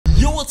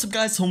Yo, what's up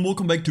guys, and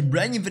welcome back to a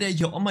brand new video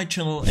here on my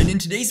channel. And in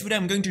today's video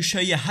I'm going to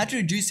show you how to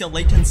reduce your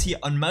latency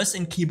on mouse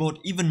and keyboard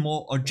even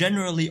more, or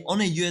generally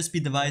on a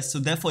USB device, so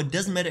therefore it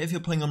doesn't matter if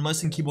you're playing on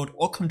mouse and keyboard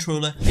or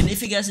controller. And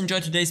if you guys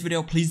enjoyed today's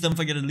video, please don't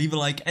forget to leave a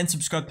like and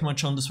subscribe to my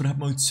channel. This would help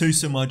me out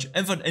so much.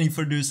 And without any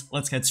further ado,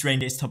 let's get straight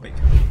into today's topic.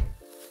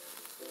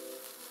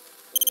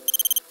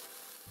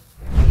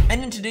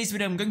 And in today's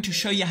video I'm going to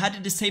show you how to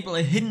disable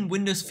a hidden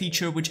Windows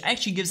feature which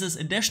actually gives us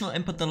additional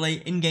input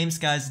delay in games,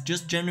 guys,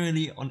 just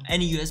generally on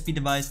any USB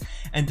device.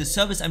 And the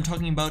service I'm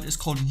talking about is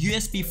called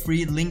USB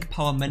Free Link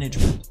Power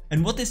Management.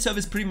 And what this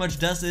service pretty much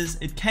does is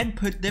it can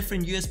put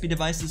different USB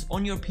devices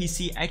on your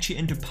PC actually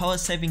into power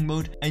saving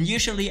mode, and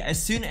usually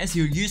as soon as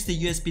you use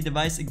the USB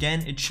device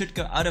again, it should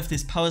go out of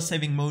this power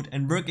saving mode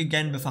and work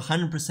again with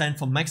 100%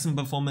 for maximum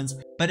performance.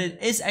 But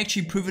it is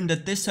actually proven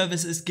that this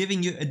service is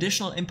giving you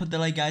additional input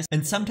delay, guys,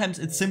 and sometimes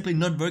it's simply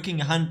not working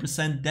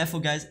 100%. Therefore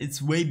guys,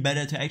 it's way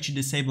better to actually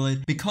disable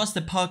it, because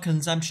the power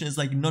consumption is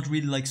like not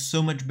really like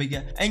so much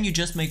bigger, and you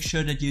just make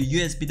sure that your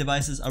USB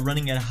devices are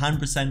running at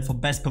 100% for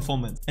best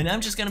performance. And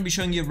I'm just gonna be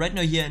showing you right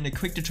now here in a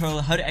quick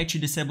tutorial how to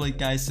actually disable it,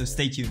 guys, so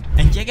stay tuned.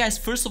 And yeah guys,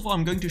 first of all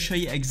I'm going to show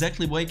you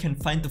exactly where you can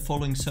find the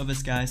following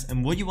service, guys.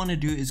 And what you want to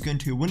do is go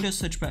into your Windows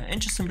search bar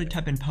and just simply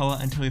type in power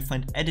until you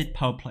find edit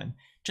power plan.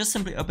 Just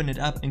simply open it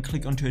up and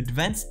click onto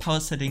advanced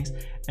power settings.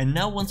 And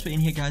now once we're in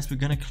here, guys, we're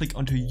gonna click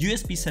onto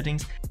USB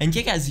settings. And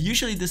yeah guys,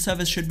 usually the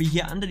service should be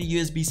here under the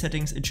USB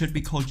settings. It should be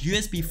called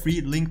USB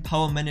Free Link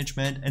Power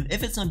Management. And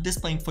if it's not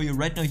displaying for you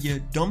right now here,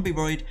 don't be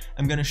worried.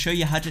 I'm gonna show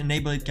you how to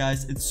enable it,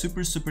 guys. It's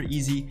super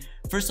easy.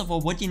 First of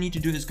all, what you need to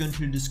do is go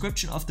into the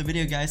description of the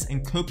video, guys,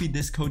 and copy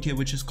this code here,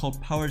 which is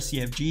called power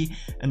CFG,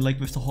 and like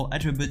with the whole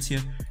attributes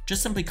here,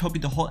 just simply copy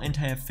the whole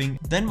entire thing.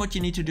 Then what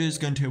you need to do is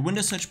go into your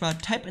Windows search bar,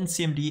 type in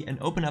CMD, and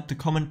open up the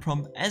command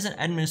prompt as an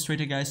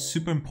administrator, guys,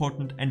 super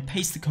important, and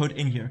paste the code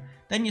in here.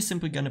 Then you're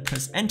simply gonna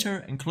press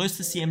enter and close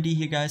the CMD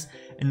here, guys.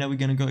 And now we're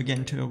gonna go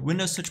again to a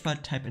Windows search bar,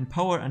 type in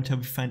power until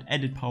we find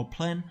edit power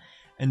plan.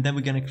 And then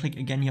we're gonna click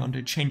again here on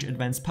the change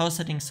advanced power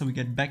settings, so we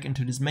get back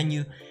into this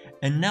menu.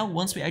 And now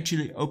once we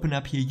actually open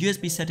up here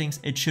USB settings,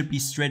 it should be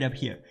straight up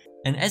here.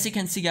 And as you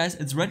can see, guys,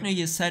 it's right now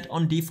here set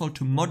on default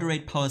to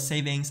moderate power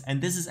savings,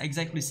 and this is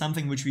exactly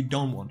something which we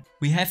don't want.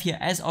 We have here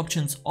as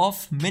options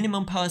off,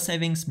 minimum power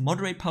savings,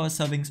 moderate power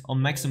savings, or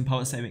maximum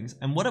power savings.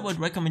 And what I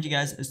would recommend you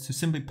guys is to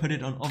simply put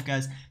it on off,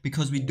 guys,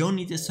 because we don't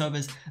need this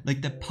service.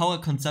 Like, the power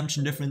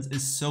consumption difference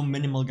is so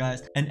minimal,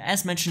 guys. And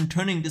as mentioned,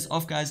 turning this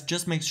off, guys,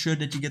 just makes sure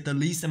that you get the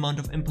least amount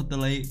of input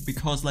delay,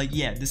 because like,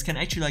 yeah, this can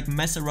actually like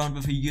mess around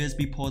with your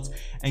USB ports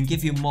and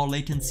give you more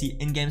latency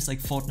in games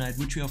like Fortnite,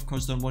 which we of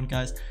course don't want,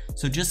 guys.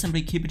 So just simply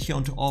keep it here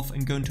onto off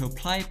and go into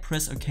apply,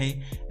 press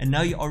OK, and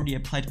now you already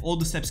applied all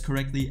the steps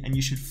correctly, and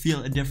you should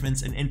feel a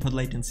difference in input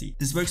latency.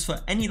 This works for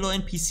any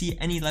low-end PC,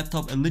 any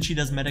laptop. It literally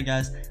doesn't matter,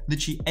 guys.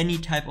 Literally any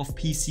type of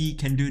PC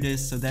can do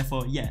this. So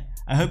therefore, yeah,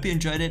 I hope you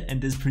enjoyed it, and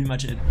this is pretty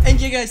much it.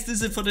 And yeah guys, this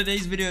is it for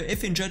today's video.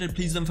 If you enjoyed it,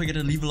 please don't forget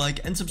to leave a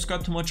like and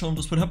subscribe to my channel.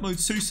 This would help me out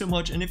so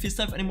much. And if you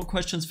still have any more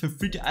questions, feel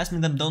free to ask me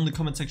them down in the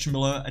comment section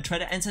below. I try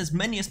to answer as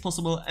many as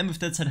possible. And with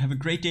that said, have a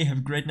great day, have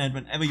a great night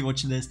whenever you're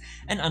watching this,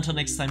 and until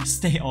next time,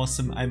 stay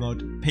awesome. I'm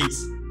out.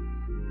 Peace.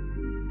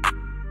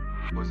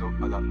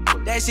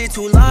 That shit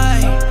too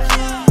light.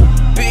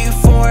 Big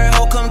foreign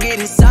hoe, come get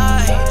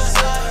inside.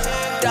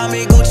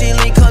 Diamond Gucci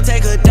link, come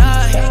take a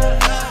dive.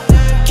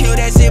 Kill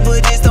that shit,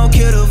 but just don't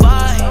kill the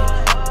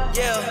vibe.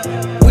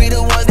 Yeah, we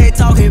the ones they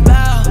talking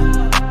about.